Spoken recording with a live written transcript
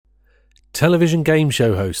Television game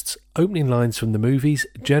show hosts, opening lines from the movies,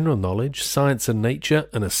 general knowledge, science and nature,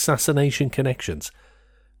 and assassination connections.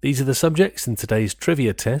 These are the subjects in today's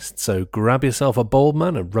trivia test, so grab yourself a bald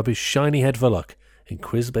man and rub his shiny head for luck in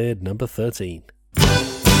Quizbeard number 13.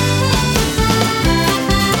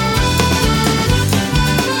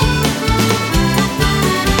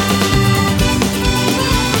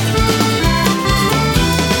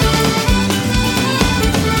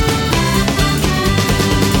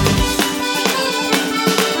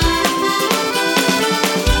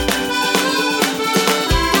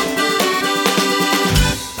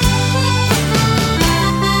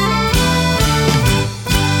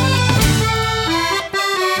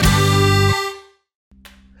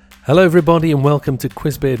 Hello everybody and welcome to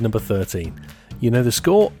Quizbeard number 13. You know the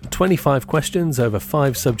score, 25 questions over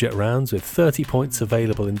 5 subject rounds with 30 points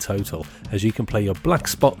available in total, as you can play your black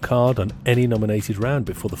spot card on any nominated round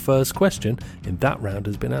before the first question in that round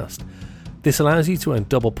has been asked. This allows you to earn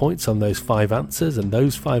double points on those 5 answers and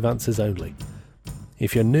those 5 answers only.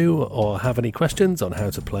 If you're new or have any questions on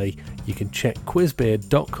how to play, you can check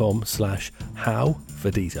quizbeard.com/how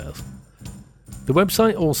for details. The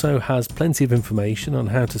website also has plenty of information on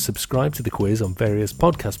how to subscribe to the quiz on various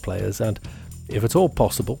podcast players, and if at all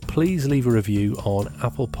possible, please leave a review on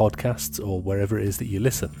Apple Podcasts or wherever it is that you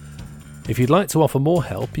listen. If you'd like to offer more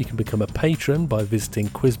help, you can become a patron by visiting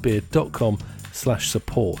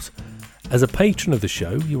quizbeard.com/support. As a patron of the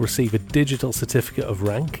show, you'll receive a digital certificate of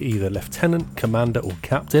rank, either Lieutenant, Commander or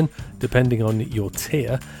Captain, depending on your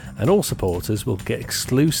tier, and all supporters will get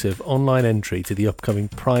exclusive online entry to the upcoming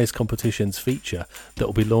prize competitions feature that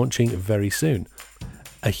will be launching very soon.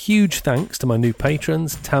 A huge thanks to my new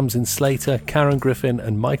patrons, Tamsin Slater, Karen Griffin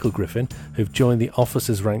and Michael Griffin, who've joined the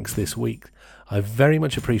officers' ranks this week. I very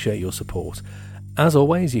much appreciate your support. As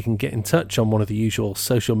always, you can get in touch on one of the usual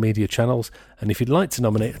social media channels, and if you'd like to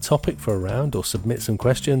nominate a topic for a round or submit some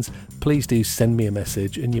questions, please do send me a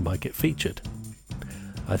message and you might get featured.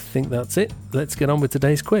 I think that's it. Let's get on with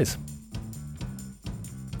today's quiz.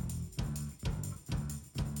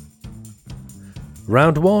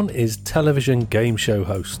 Round 1 is television game show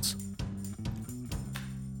hosts.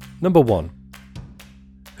 Number 1.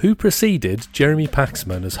 Who preceded Jeremy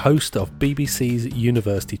Paxman as host of BBC's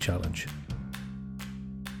University Challenge?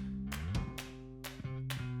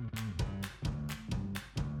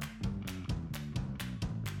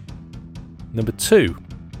 Number 2.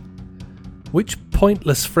 Which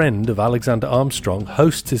pointless friend of Alexander Armstrong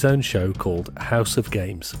hosts his own show called House of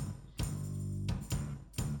Games?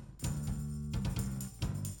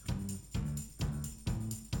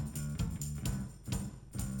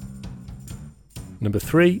 Number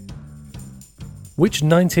 3. Which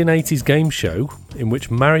 1980s game show in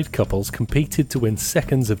which married couples competed to win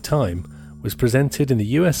seconds of time was presented in the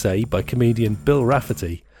USA by comedian Bill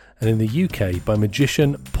Rafferty and in the UK by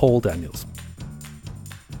magician Paul Daniels?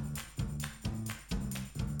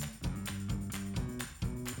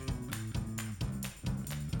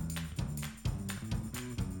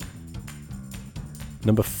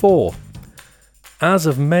 Number 4. As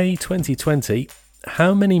of May 2020,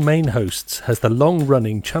 how many main hosts has the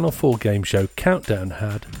long-running Channel 4 game show Countdown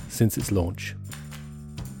had since its launch?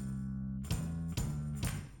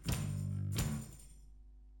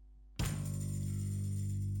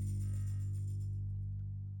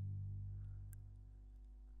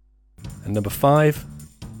 And number 5.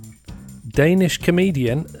 Danish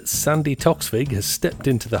comedian Sandy Toksvig has stepped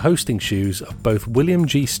into the hosting shoes of both William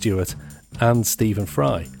G. Stewart and Stephen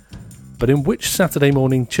Fry. But in which Saturday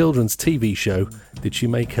morning children's TV show did she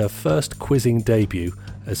make her first quizzing debut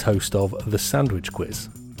as host of The Sandwich Quiz?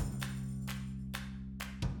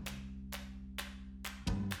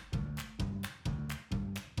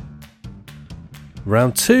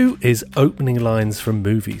 Round 2 is opening lines from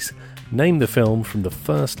movies. Name the film from the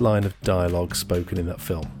first line of dialogue spoken in that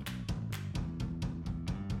film.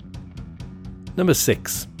 Number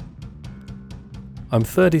 6. I'm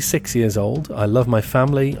 36 years old, I love my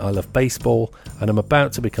family, I love baseball, and I'm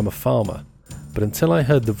about to become a farmer. But until I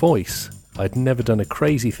heard the voice, I'd never done a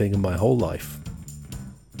crazy thing in my whole life.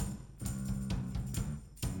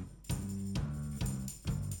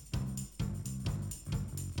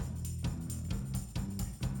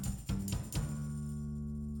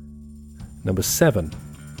 Number 7.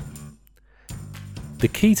 The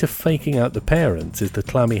key to faking out the parents is the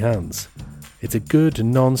clammy hands. It's a good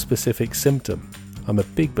non-specific symptom. I'm a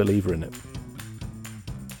big believer in it.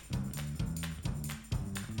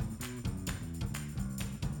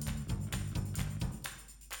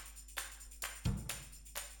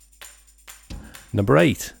 Number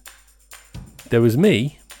 8. There was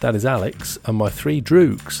me, that is Alex, and my 3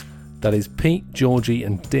 droogs, that is Pete, Georgie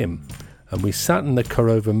and Dim. and we sat in the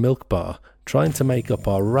Korova milk bar trying to make up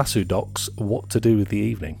our Rasu docs what to do with the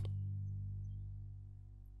evening.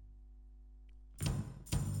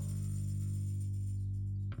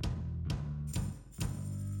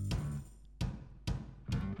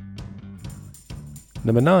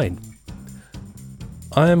 Number 9.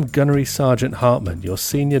 I am Gunnery Sergeant Hartman, your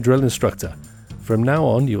senior drill instructor. From now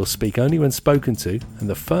on, you will speak only when spoken to, and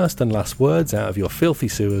the first and last words out of your filthy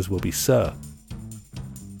sewers will be sir.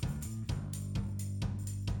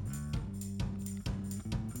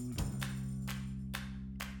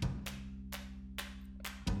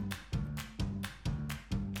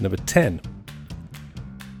 Number 10.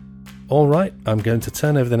 Alright, I'm going to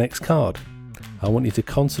turn over the next card. I want you to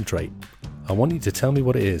concentrate. I want you to tell me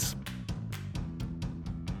what it is.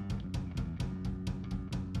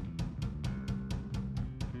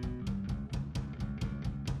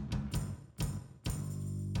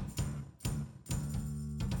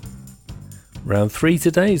 Round 3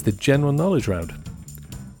 today is the general knowledge round.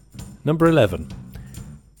 Number 11.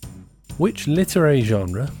 Which literary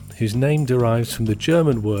genre, whose name derives from the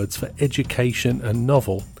German words for education and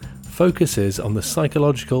novel, focuses on the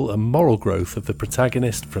psychological and moral growth of the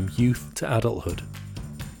protagonist from youth to adulthood?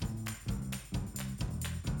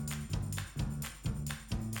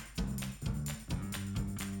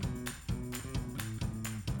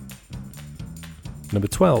 Number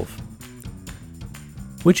 12.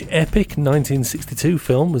 Which epic 1962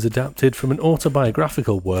 film was adapted from an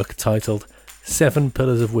autobiographical work titled 7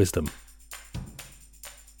 Pillars of Wisdom?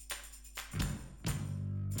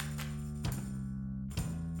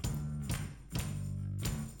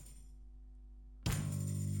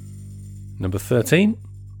 Number 13.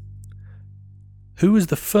 Who was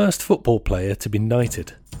the first football player to be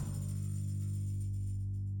knighted?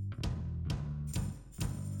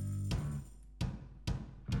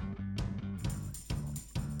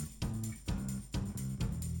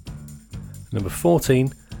 Number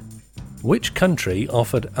 14. Which country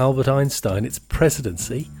offered Albert Einstein its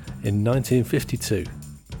presidency in 1952?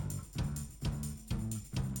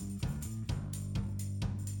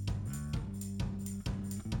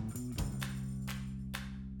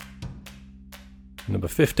 Number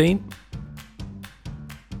 15.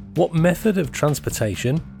 What method of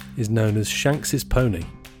transportation is known as Shanks's pony?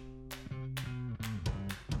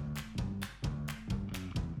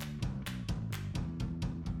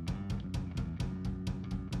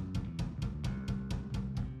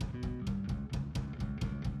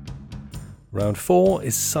 Round 4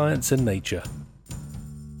 is science and nature.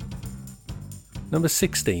 Number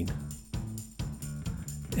 16.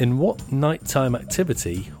 In what nighttime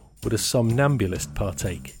activity would a somnambulist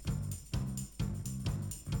partake?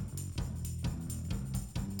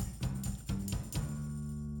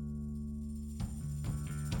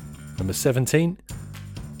 Number 17.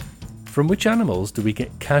 From which animals do we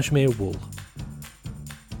get cashmere wool?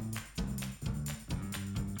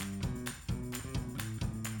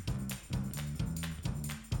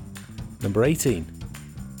 Number 18.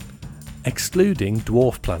 Excluding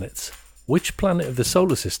dwarf planets, which planet of the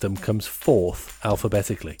solar system comes fourth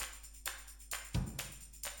alphabetically?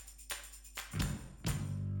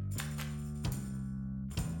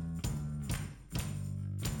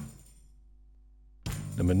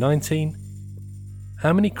 Number 19.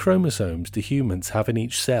 How many chromosomes do humans have in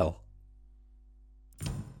each cell?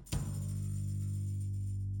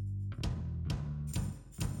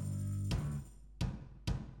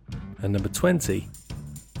 And number 20.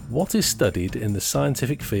 What is studied in the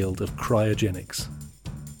scientific field of cryogenics?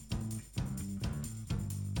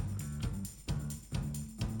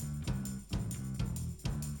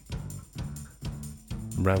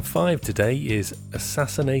 Round 5 today is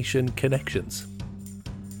Assassination Connections.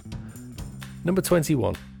 Number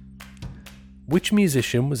 21. Which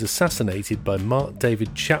musician was assassinated by Mark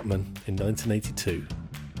David Chapman in 1982?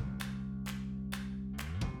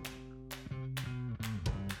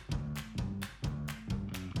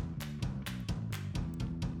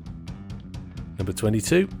 Number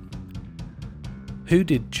 22. Who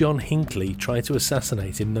did John Hinckley try to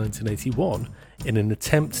assassinate in 1981 in an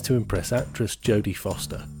attempt to impress actress Jodie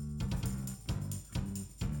Foster?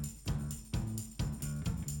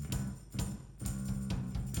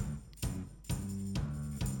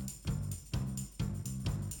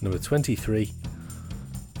 Number 23.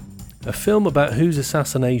 A film about whose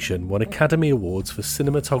assassination won Academy Awards for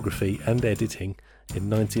cinematography and editing in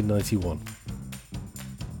 1991.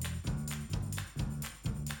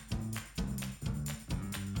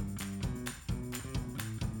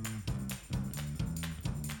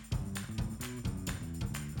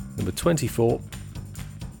 Number 24.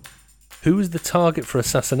 Who was the target for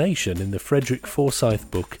assassination in the Frederick Forsyth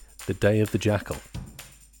book, The the day of the jackal?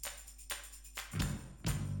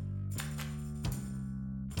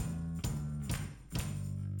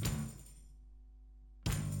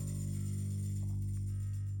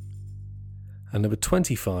 And number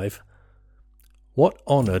 25, what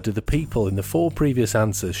honour do the people in the 4 previous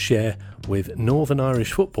answers share with Northern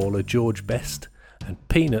Irish footballer George Best and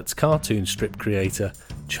Peanuts cartoon strip creator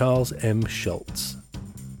Charles M. Schulz?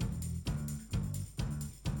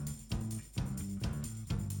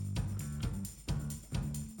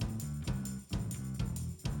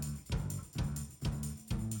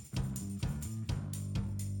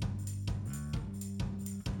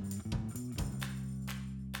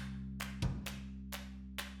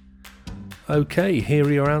 Okay, here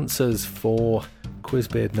are your answers for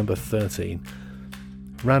Quizbeard number 13.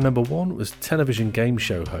 Round number 1 was television game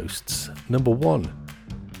show hosts. Number 1,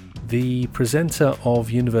 the presenter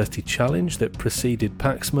of University Challenge that preceded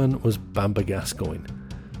Paxman was Bamba Gascoigne.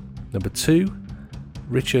 Number 2,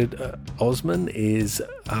 Richard Osman is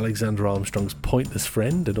Alexander Armstrong's pointless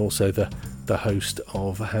friend and also the host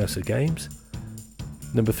of House of Games.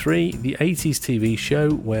 Number 3, the 80s TV show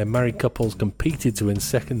where married couples competed to win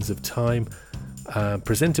seconds of time,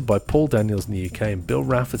 presented by Paul Daniels in the UK and Bill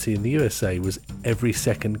Rafferty in the USA, was Every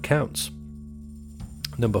Second Counts.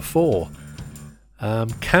 Number 4,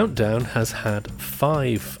 Countdown has had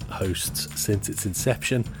 5 hosts since its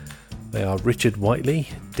inception. They are Richard Whiteley,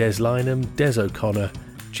 Des Lynam, Des O'Connor,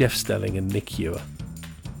 Jeff Stelling and Nick Ewer.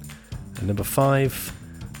 And number 5,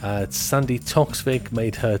 Sandy Toksvig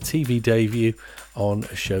made her TV debut on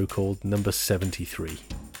a show called Number 73.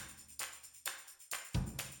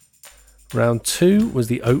 Round 2 was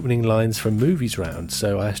the opening lines from movies round,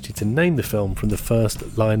 so I asked you to name the film from the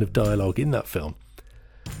first line of dialogue in that film.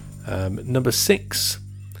 Number 6,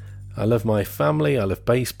 I love my family, I love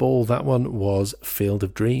baseball. That one was Field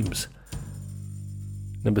of Dreams.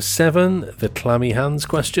 Number 7, the clammy hands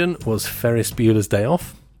question was Ferris Bueller's Day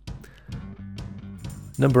Off.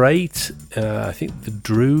 Number 8, I think the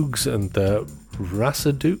Droogs and the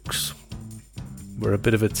Rassadukes were a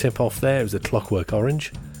bit of a tip off there. It was a Clockwork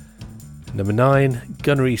Orange. Number 9,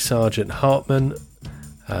 Gunnery Sergeant Hartman.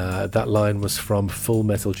 That line was from Full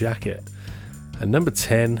Metal Jacket. And number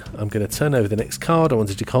 10, I'm going to turn over the next card. I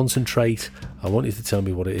wanted to concentrate. I want you to tell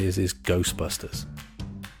me what it is Ghostbusters.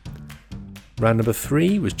 Round number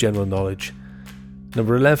 3 was general knowledge.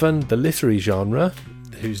 Number 11, the literary genre,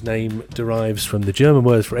 whose name derives from the German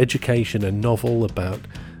words for education and novel about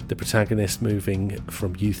the protagonist moving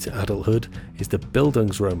from youth to adulthood, is the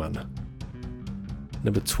Bildungsroman.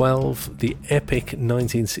 Number 12, the epic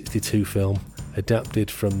 1962 film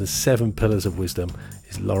adapted from the 7 Pillars of Wisdom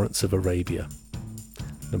is Lawrence of Arabia.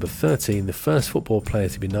 Number 13, the first football player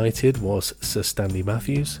to be knighted was Sir Stanley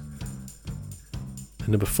Matthews. And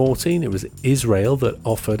number 14, it was Israel that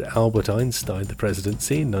offered Albert Einstein the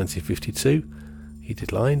presidency in 1952. He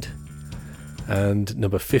declined. And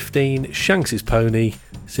number 15, Shanks's pony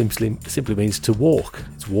simply means to walk.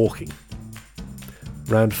 It's walking.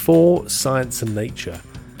 Round 4, science and nature.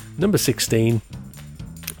 Number 16,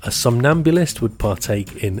 a somnambulist would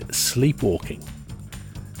partake in sleepwalking.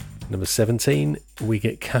 Number 17, we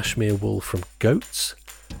get cashmere wool from goats.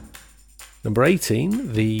 Number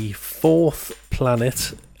 18, the 4th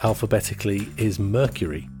planet alphabetically is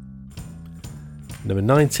Mercury. Number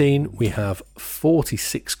 19, we have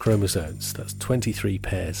 46 chromosomes. That's 23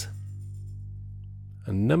 pairs.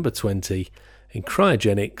 And number 20, in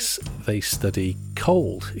cryogenics, they study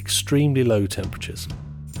cold, extremely low temperatures.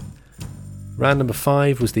 Round number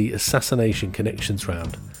 5 was the assassination connections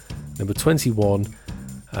round. Number 21,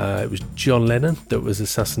 it was John Lennon that was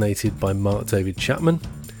assassinated by Mark David Chapman.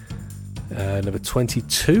 Number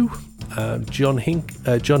 22, John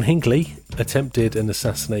Hinckley attempted an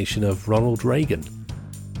assassination of Ronald Reagan.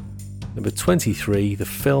 Number 23, the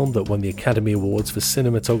film that won the Academy Awards for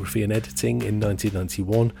cinematography and editing in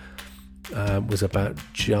 1991 was about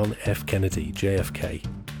John F. Kennedy, JFK.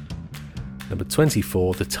 Number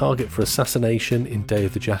 24, the target for assassination in Day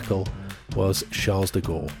of the Jackal was Charles de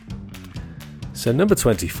Gaulle. So number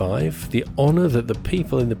 25, the honour that the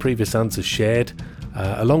people in the previous answers shared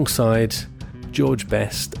alongside George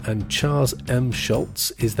Best and Charles M.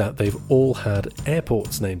 Schulz is that they've all had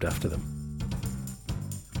airports named after them.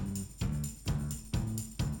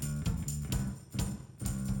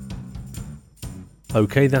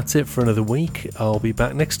 Okay, that's it for another week. I'll be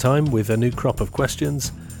back next time with a new crop of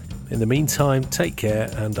questions. In the meantime, take care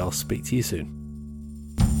and I'll speak to you soon.